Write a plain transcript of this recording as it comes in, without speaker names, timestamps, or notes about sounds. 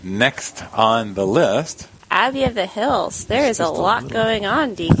next on the list, Abbey of the Hills. There is a lot going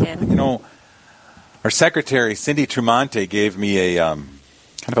on, Deacon. You know, our secretary, Cindy Tremonte, gave me a kind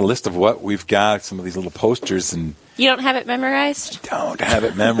of a list of what we've got, some of these little posters. And you don't have it memorized? Don't have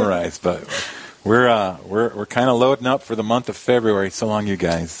it memorized, but we're kind of loading up for the month of February. So long, you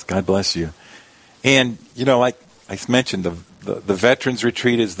guys. God bless you. And, you know, like I mentioned, the Veterans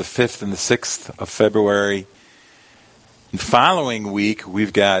Retreat is the 5th and the 6th of February. The following week,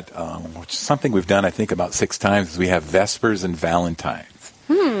 we've got, which is something we've done, I think, about 6 times, is we have Vespers and Valentines.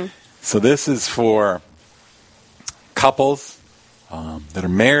 So this is for couples that are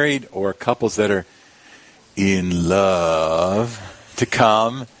married or couples that are in love to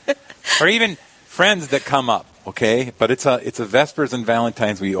come, or even friends that come up, okay? But it's a Vespers and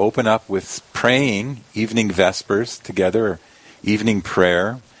Valentines. We open up with praying, evening Vespers together, or evening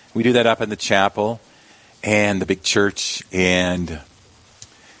prayer. We do that up in the chapel and the big church, and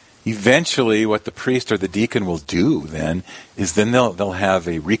eventually what the priest or the deacon will do then is then they'll have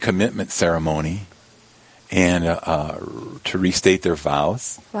a recommitment ceremony and to restate their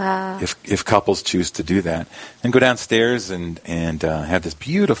vows. Wow. If couples choose to do that. Then go downstairs and have this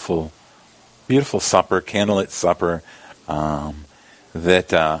beautiful supper, candlelit supper,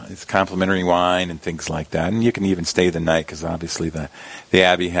 that is complimentary wine and things like that. And you can even stay the night because obviously the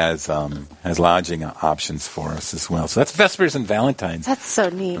Abbey has lodging options for us as well. So that's Vespers and Valentines. That's so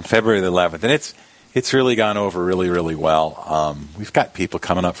neat. On February the 11th. And it's really gone over really, really well. We've got people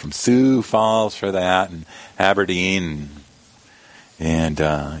coming up from Sioux Falls for that, and Aberdeen, and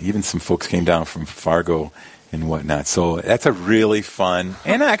even some folks came down from Fargo and whatnot. So that's a really fun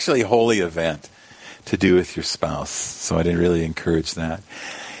and actually holy event to do with your spouse. So I'd really encourage that.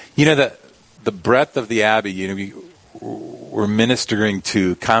 You know, the breadth of the Abbey, you know, we're ministering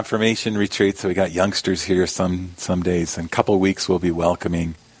to confirmation retreats, so we got youngsters here some days. In a couple of weeks in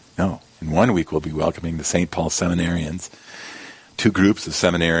 1 week we'll be welcoming the St. Paul seminarians, 2 groups of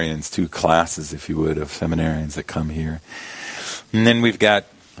seminarians, 2 classes, if you would, of seminarians that come here. And then we've got,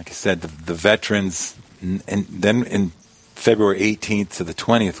 like I said, the veterans, and then in February 18th to the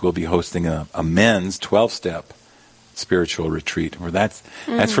 20th, we'll be hosting a men's 12-step spiritual retreat, where that's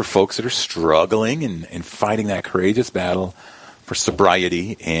for folks that are struggling and fighting that courageous battle for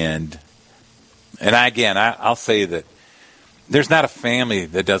sobriety. And I'll say that there's not a family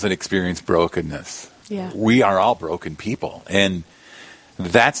that doesn't experience brokenness. Yeah. We are all broken people, and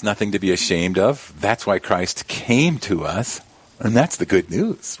that's nothing to be ashamed of. That's why Christ came to us, and that's the good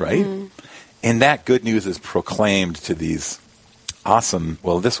news, right? And that good news is proclaimed to these awesome,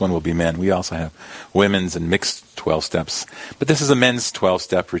 well, this one will be men. We also have women's and mixed 12 steps. But this is a men's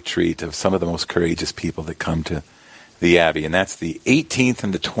 12-step retreat of some of the most courageous people that come to the Abbey. And that's the 18th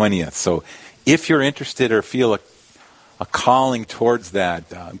and the 20th. So if you're interested or feel a calling towards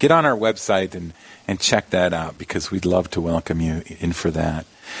that, get on our website and check that out, because we'd love to welcome you in for that.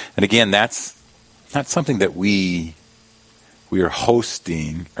 And again, that's not something that we are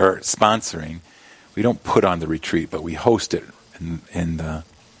hosting or sponsoring. We don't put on the retreat, but we host it, and the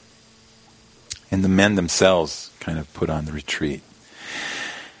men themselves kind of put on the retreat.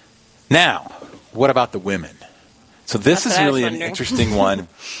 Now, what about the women? So this is really an interesting one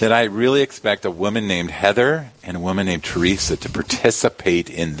that I really expect a woman named Heather and a woman named Teresa to participate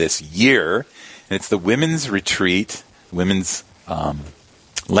in this year. And it's the women's retreat, women's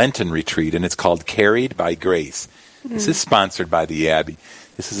Lenten retreat, and it's called Carried by Grace. This is sponsored by the Abbey.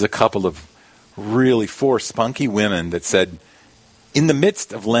 This is a couple of really 4 spunky women that said, in the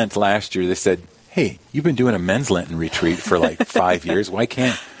midst of Lent last year, they said, hey, you've been doing a men's Lenten retreat for like 5 years. Why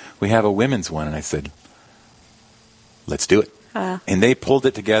can't we have a women's one? And I said, let's do it. And they pulled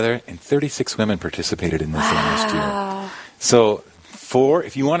it together, and 36 women participated in this last year. So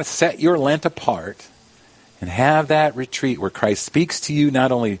if you want to set your Lent apart and have that retreat where Christ speaks to you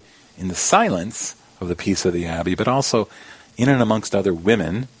not only in the silence of the peace of the Abbey, but also in and amongst other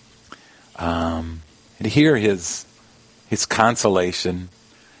women, and hear his consolation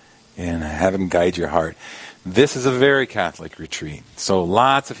and have him guide your heart. This is a very Catholic retreat. So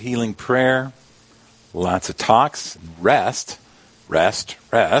lots of healing prayer, lots of talks, rest,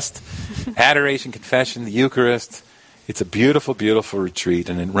 adoration, confession, the Eucharist. It's a beautiful, beautiful retreat,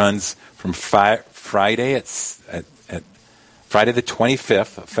 and it runs from Friday at Friday the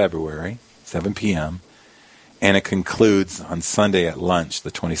 25th of February, 7 p.m., and it concludes on Sunday at lunch,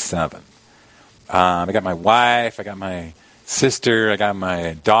 the 27th. I got my wife, I got my sister, I got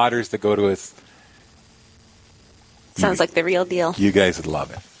my daughters that go to us. Sounds like the real deal. You guys would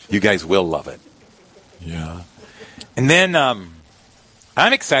love it. You guys will love it. Yeah. And then I'm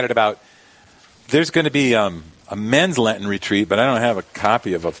excited about, there's going to be a a men's Lenten retreat, but I don't have a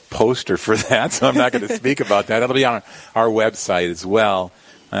copy of a poster for that, so I'm not going to speak about that. It'll be on our website as well.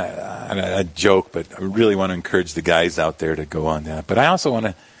 A joke, but I really want to encourage the guys out there to go on that. But I also want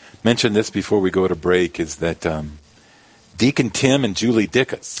to mention this before we go to break, is that Deacon Tim and Julie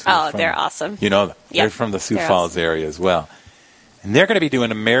Dickus. They're awesome. You know them. They're from the Sioux Falls area as well. And they're going to be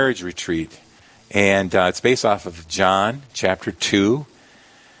doing a marriage retreat. And it's based off of John chapter 2,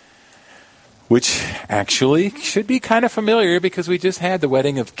 which actually should be kind of familiar because we just had the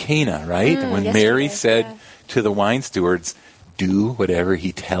wedding of Cana, right? When Mary said to the wine stewards, do whatever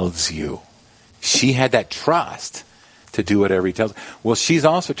he tells you. She had that trust to do whatever he tells. Well, she's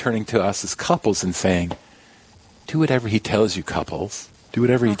also turning to us as couples and saying, do whatever he tells you, couples. Do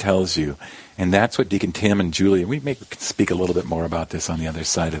whatever he tells you. And that's what Deacon Tim and Julie, and we may speak a little bit more about this on the other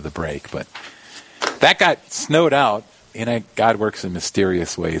side of the break, but that got snowed out, and God works in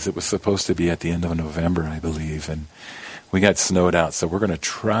mysterious ways. It was supposed to be at the end of November, I believe, and we got snowed out. So we're going to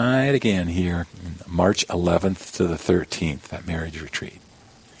try it again here, March 11th to the 13th, that marriage retreat.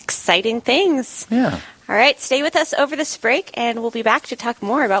 Exciting things. Yeah. All right, stay with us over this break, and we'll be back to talk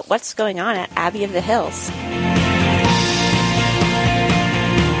more about what's going on at Abbey of the Hills.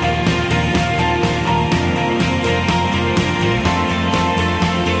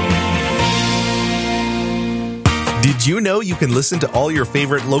 Did you know you can listen to all your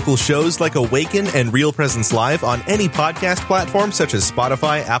favorite local shows like Awaken and Real Presence Live on any podcast platform such as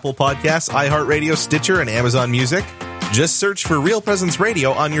Spotify, Apple Podcasts, iHeartRadio, Stitcher, and Amazon Music? Just search for Real Presence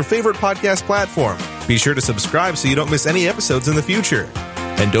Radio on your favorite podcast platform. Be sure to subscribe so you don't miss any episodes in the future.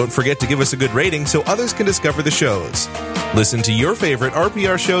 And don't forget to give us a good rating so others can discover the shows. Listen to your favorite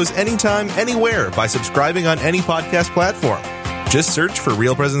RPR shows anytime, anywhere by subscribing on any podcast platform. Just search for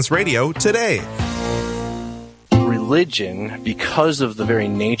Real Presence Radio today. Religion, because of the very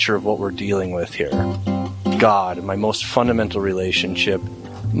nature of what we're dealing with here, God, my most fundamental relationship,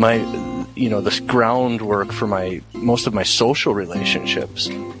 this groundwork for most of my social relationships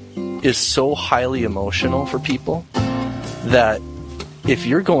is so highly emotional for people that if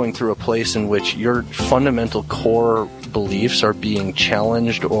you're going through a place in which your fundamental core beliefs are being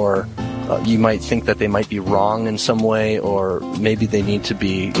challenged, or you might think that they might be wrong in some way, or maybe they need to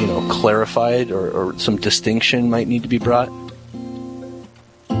be, clarified, or some distinction might need to be brought.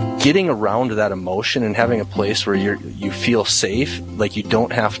 Getting around that emotion and having a place where you feel safe, like you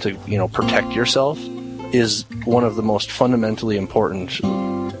don't have to, protect yourself, is one of the most fundamentally important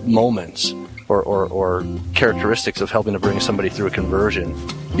moments or characteristics of helping to bring somebody through a conversion,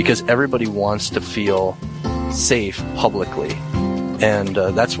 because everybody wants to feel safe publicly. And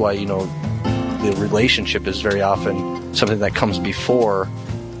that's why, the relationship is very often something that comes before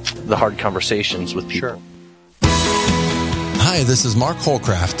the hard conversations with people. Sure. Hi, this is Mark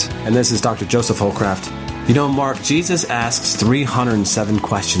Holcraft. And this is Dr. Joseph Holcraft. Mark, Jesus asks 307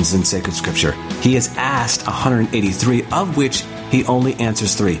 questions in sacred scripture. He is asked 183, of which he only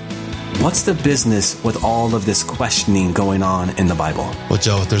answers 3. What's the business with all of this questioning going on in the Bible? Well,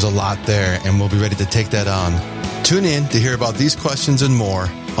 Joe, there's a lot there, and we'll be ready to take that on. Tune in to hear about these questions and more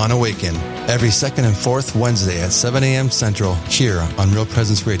on Awaken every second and fourth Wednesday at 7 a.m. Central here on Real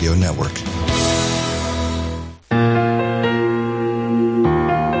Presence Radio Network.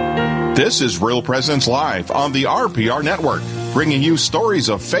 This is Real Presence Live on the RPR Network, bringing you stories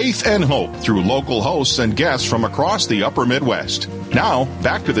of faith and hope through local hosts and guests from across the upper Midwest. Now,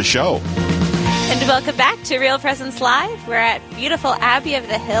 back to the show. And welcome back to Real Presence Live. We're at beautiful Abbey of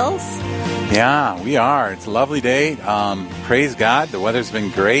the Hills. Yeah, we are. It's a lovely day. Praise God. The weather's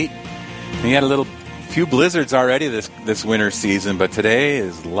been great. We had a few blizzards already this winter season, but today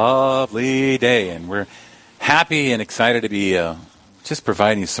is a lovely day, and we're happy and excited to be just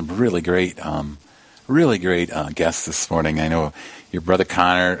providing you some really great guests this morning. I know your brother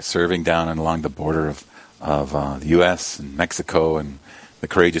Connor serving down and along the border of the U.S. and Mexico, and the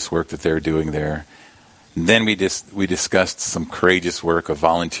courageous work that they're doing there. And then we discussed some courageous work of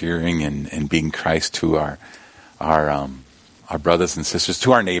volunteering and being Christ to our brothers and sisters,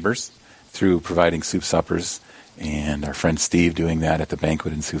 to our neighbors, through providing soup suppers, and our friend Steve doing that at the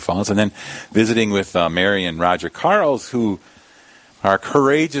banquet in Sioux Falls, and then visiting with Mary and Roger Carls, who are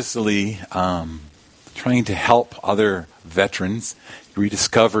courageously trying to help other veterans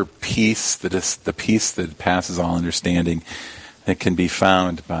rediscover peace, the peace that passes all understanding, that can be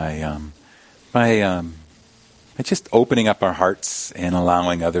found by just opening up our hearts and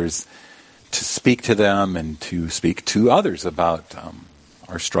allowing others to speak to them and to speak to others about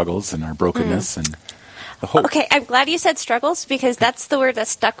our struggles and our brokenness and the hope. Okay, I'm glad you said struggles, because that's the word that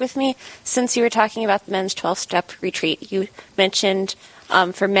stuck with me since you were talking about the men's 12-step retreat. You mentioned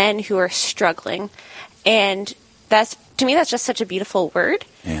for men who are struggling. And to me, that's just such a beautiful word.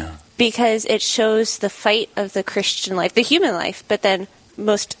 Yeah. Because it shows the fight of the Christian life, the human life, but then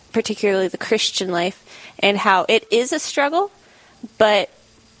most particularly the Christian life, and how it is a struggle, but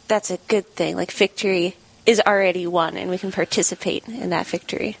that's a good thing. Like, victory is already won, and we can participate in that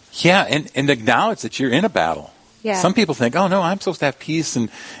victory. Yeah, and acknowledge that you're in a battle. Yeah. Some people think, oh, no, I'm supposed to have peace and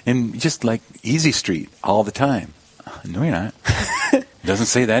just like easy street all the time. No, you're not. It doesn't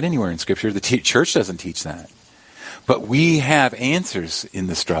say that anywhere in Scripture. The church doesn't teach that. But we have answers in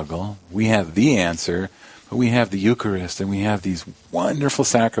the struggle. We have the answer, but we have the Eucharist, and we have these wonderful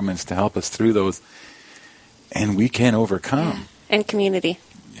sacraments to help us through those, and we can overcome. And community.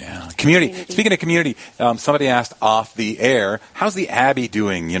 Yeah, community. Speaking of community, somebody asked off the air, how's the Abbey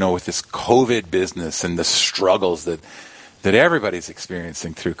doing, with this COVID business and the struggles that everybody's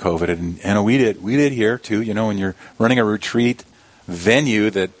experiencing through COVID? And we did here too, when you're running a retreat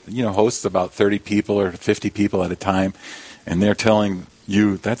venue that, hosts about 30 people or 50 people at a time, and they're telling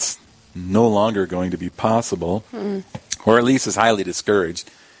you that's no longer going to be possible, or at least is highly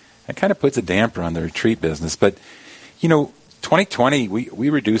discouraged. It kind of puts a damper on the retreat business. But, 2020, we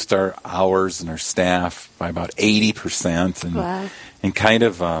reduced our hours and our staff by about 80%, and kind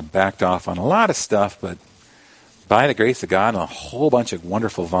of backed off on a lot of stuff. But by the grace of God and a whole bunch of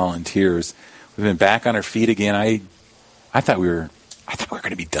wonderful volunteers, we've been back on our feet again. I thought we were going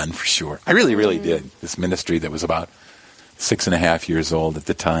to be done for sure. I really, really did. This ministry that was about 6.5 years old at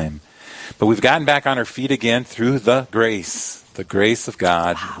the time. But we've gotten back on our feet again through the grace of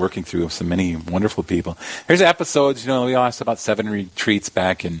God, working through so many wonderful people. There's episodes, we lost about 7 retreats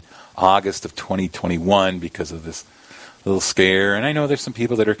back in August of 2021 because of this little scare. And I know there's some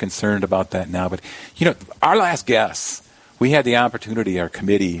people that are concerned about that now. But, our last guests, we had the opportunity, our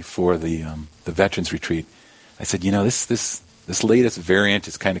committee for the Veterans Retreat. I said, this latest variant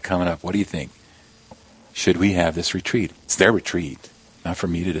is kind of coming up. What do you think? Should we have this retreat? It's their retreat, not for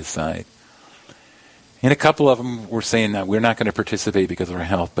me to decide. And a couple of them were saying that we're not going to participate because of our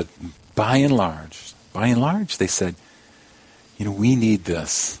health. But by and large, they said, we need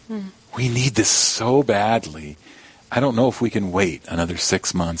this. We need this so badly. I don't know if we can wait another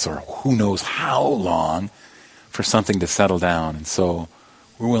 6 months or who knows how long for something to settle down. And so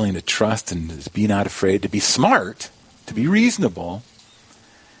we're willing to trust and to be not afraid, to be smart, to be reasonable,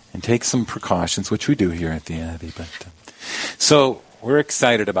 and take some precautions, which we do here at the Abbey. But so we're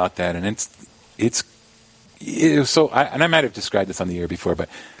excited about that, and I might have described this on the air before, but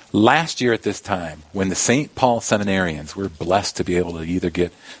last year at this time, when the St. Paul seminarians were blessed to be able to either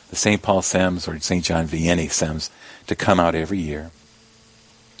get the St. Paul Sems or St. John Vianney Sems to come out every year,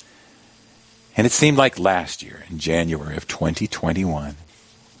 and it seemed like last year, in January of 2021,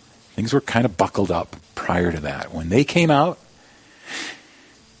 things were kind of buckled up prior to that. When they came out,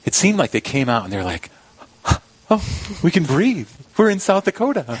 it seemed like they came out and they're like, oh, we can breathe. We're in South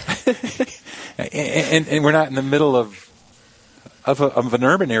Dakota. and we're not in the middle of an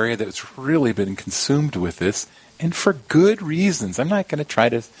urban area that's really been consumed with this, and for good reasons. I'm not going to try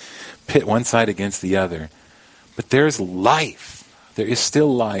to pit one side against the other. But there's life. There is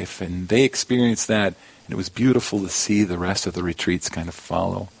still life, and they experienced that, and it was beautiful to see the rest of the retreats kind of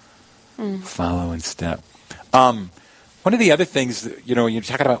follow in step. One of the other things, you're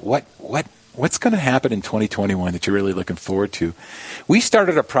talking about what's going to happen in 2021 that you're really looking forward to. We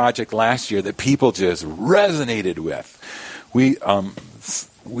started a project last year that people just resonated with. We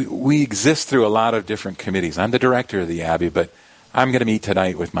exist through a lot of different committees. I'm the director of the Abbey, but I'm going to meet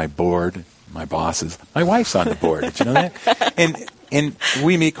tonight with my board, my bosses. My wife's on the board. Did you know that? And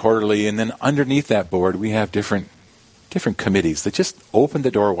we meet quarterly, and then underneath that board, we have different committees that just open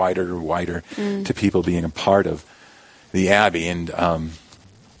the door wider and wider to people being a part of the Abbey. And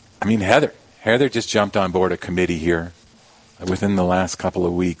Heather just jumped on board a committee here within the last couple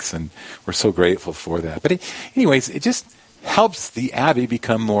of weeks, and we're so grateful for that. But anyways, it just helps the Abbey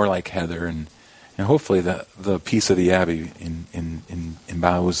become more like Heather, and hopefully the piece of the Abbey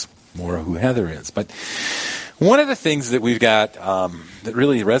embowels more of who Heather is. But one of the things that we've got that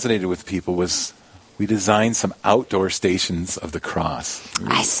really resonated with people was we designed some outdoor stations of the cross.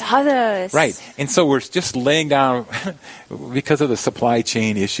 I saw those. Right. And so we're just laying down, because of the supply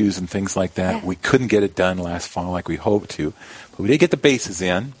chain issues and things like that, we couldn't get it done last fall like we hoped to. But we did get the bases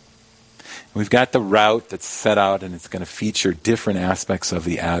in. We've got the route that's set out, and it's going to feature different aspects of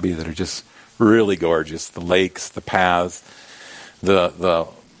the Abbey that are just really gorgeous. The lakes, the paths,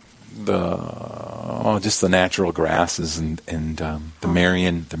 just the natural grasses and the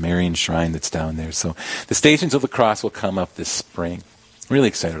Marian shrine that's down there. So the Stations of the Cross will come up this spring. Really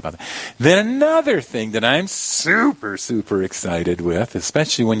excited about that. Then another thing that I'm super, super excited with,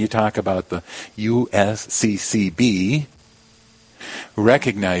 especially when you talk about the USCCB,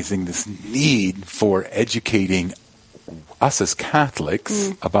 recognizing this need for educating us as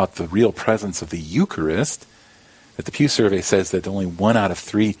Catholics about the real presence of the Eucharist, that the Pew Survey says that only 1 out of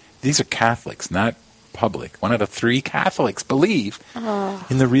 3, these are Catholics, not public, 1 out of 3 Catholics believe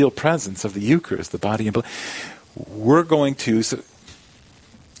in the real presence of the Eucharist, the body and blood. We're going to...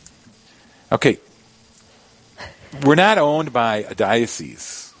 Okay, we're not owned by a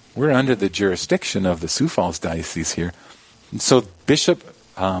diocese. We're under the jurisdiction of the Sioux Falls Diocese here. And so Bishop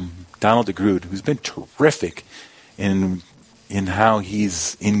Donald DeGrood, who's been terrific in how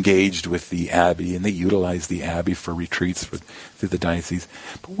he's engaged with the Abbey, and they utilize the Abbey for retreats through the diocese.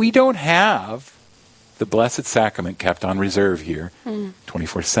 But we don't have the Blessed Sacrament kept on reserve here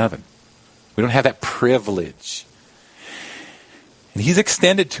 24/7. We don't have that privilege. And he's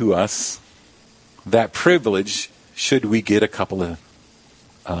extended to us that privilege should we get a couple of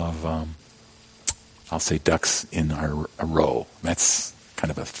I'll say ducks in a row. That's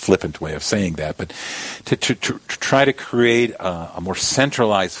kind of a flippant way of saying that, but to try to create a more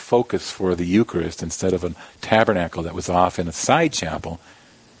centralized focus for the Eucharist instead of a tabernacle that was off in a side chapel,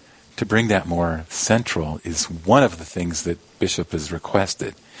 to bring that more central is one of the things that Bishop has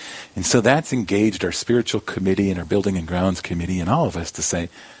requested. And so that's engaged our spiritual committee and our building and grounds committee and all of us to say,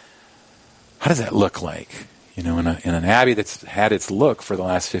 how does that look like? You know, in an abbey that's had its look for the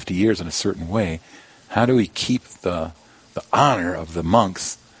last 50 years in a certain way, how do we keep the honor of the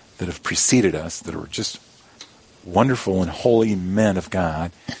monks that have preceded us, that are just wonderful and holy men of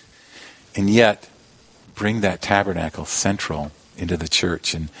God, and yet bring that tabernacle central into the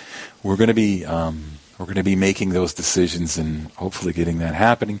church? And we're going to be making those decisions and hopefully getting that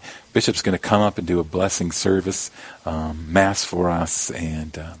happening. Bishop's going to come up and do a blessing service, mass for us,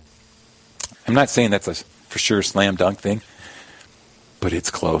 and I'm not saying that's a for sure slam dunk thing, but it's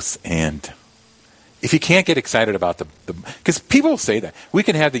close. And if you can't get excited about the because people will say that we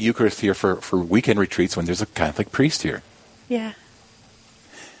can have the Eucharist here for weekend retreats when there's a Catholic priest here. Yeah.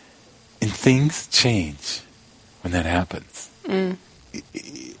 And things change when that happens.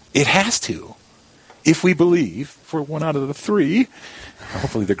 It has to. If we believe, for 1 out of the 3,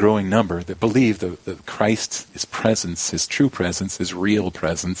 hopefully the growing number, that believe that Christ, his presence, his true presence, his real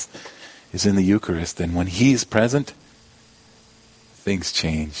presence is in the Eucharist, and when he's present, things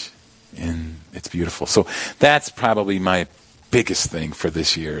change, and it's beautiful. So that's probably my biggest thing for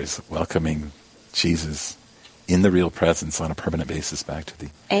this year, is welcoming Jesus in the real presence on a permanent basis back to the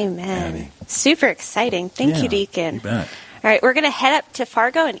Amen. Abbey. Super exciting. Thank you, Deacon. You bet. All right, we're going to head up to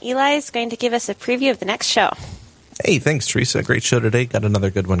Fargo, and Eli is going to give us a preview of the next show. Hey, thanks, Teresa. Great show today. Got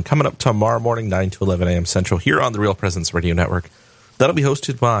another good one coming up tomorrow morning, 9 to 11 a.m. Central, here on the Real Presence Radio Network. That'll be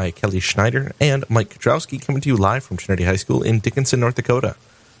hosted by Kelly Schneider and Mike Kudrowski, coming to you live from Trinity High School in Dickinson, North Dakota.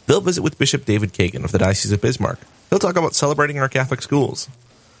 They'll visit with Bishop David Kagan of the Diocese of Bismarck. He'll talk about celebrating our Catholic schools.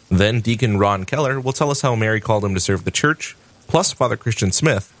 Then Deacon Ron Keller will tell us how Mary called him to serve the church, plus Father Christian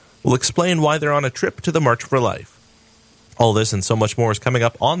Smith will explain why they're on a trip to the March for Life. All this and so much more is coming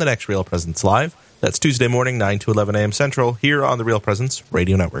up on the next Real Presence Live. That's Tuesday morning, 9 to 11 a.m. Central, here on the Real Presence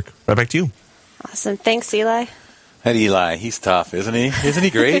Radio Network. Right back to you. Awesome. Thanks, Eli. That Eli, he's tough, isn't he? Isn't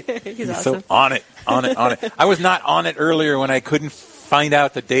he great? He's awesome. So on it. I was not on it earlier when I couldn't find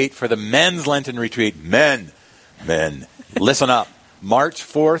out the date for the men's Lenten retreat. Men, listen up. March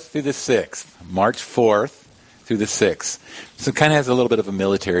 4th through the 6th. March 4th through the 6th. So it kind of has a little bit of a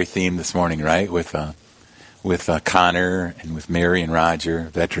military theme this morning, right? With Connor and with Mary and Roger,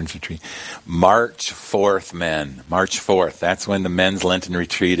 Veterans Retreat. March 4th, men. March 4th. That's when the men's Lenten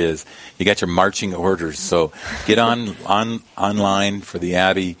retreat is. You got your marching orders. So get online for the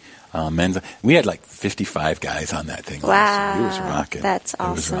Abbey men's. We had like 55 guys on that thing. Wow. It was rocking. That's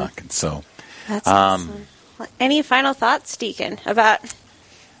awesome. It was rocking. So, that's awesome. Any final thoughts, Deacon, about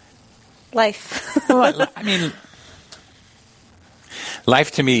life? Well, I mean,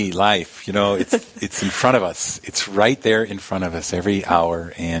 life to me, you know, it's in front of us. It's right there in front of us every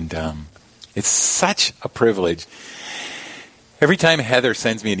hour, and it's such a privilege. Every time Heather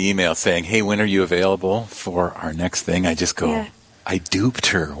sends me an email saying, hey, when are you available for our next thing, I just go, I duped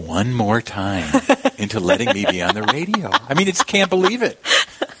her one more time into letting me be on the radio. I mean, I just can't believe it.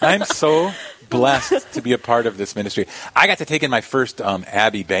 I'm so blessed to be a part of this ministry. I got to take in my first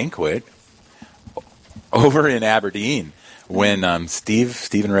Abbey banquet over in Aberdeen when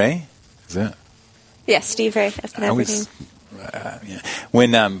Stephen Ray, is that? Yeah, Steve Ray up in Aberdeen.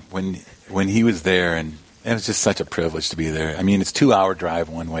 When he was there, and it was just such a privilege to be there. I mean, it's a 2-hour drive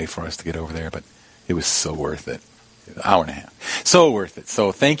one way for us to get over there, but it was so worth it. hour and a half. So worth it.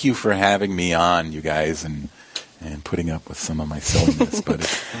 So thank you for having me on, you guys, and putting up with some of my silliness. But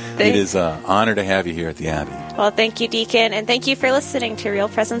it is an honor to have you here at the Abbey. Well, thank you, Deacon, and thank you for listening to Real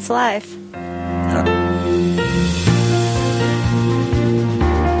Presence Live.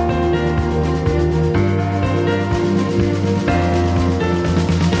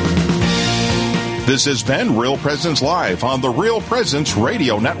 This has been Real Presence Live on the Real Presence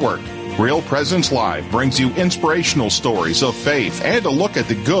Radio Network. Real Presence Live brings you inspirational stories of faith and a look at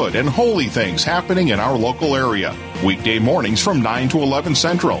the good and holy things happening in our local area. Weekday mornings from 9 to 11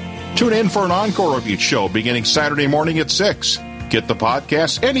 Central. Tune in for an encore of each show beginning Saturday morning at 6. Get the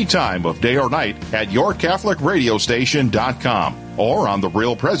podcast any time of day or night at yourcatholicradiostation.com or on the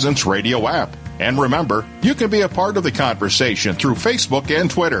Real Presence Radio app. And remember, you can be a part of the conversation through Facebook and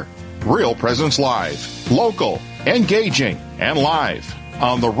Twitter. Real Presence Live. Local, engaging, and live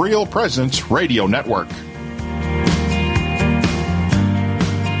on the Real Presence Radio Network.